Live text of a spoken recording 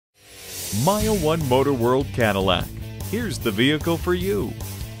Mile 1 MotorWorld Cadillac. Here's the vehicle for you.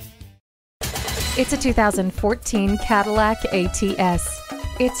 It's a 2014 Cadillac ATS.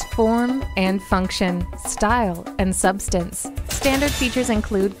 Its form and function, style and substance. Standard features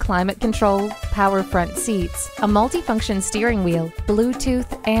include climate control, power front seats, a multifunction steering wheel,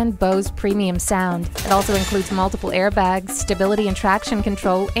 Bluetooth, and Bose premium sound. It also includes multiple airbags, stability and traction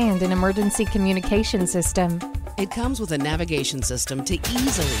control, and an emergency communication system. It comes with a navigation system to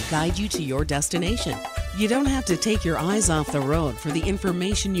easily guide you to your destination. You don't have to take your eyes off the road for the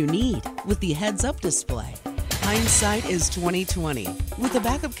information you need with the heads-up display. Hindsight is 20/20 with a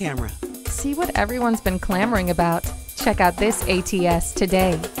backup camera. See what everyone's been clamoring about. Check out this ATS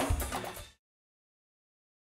today.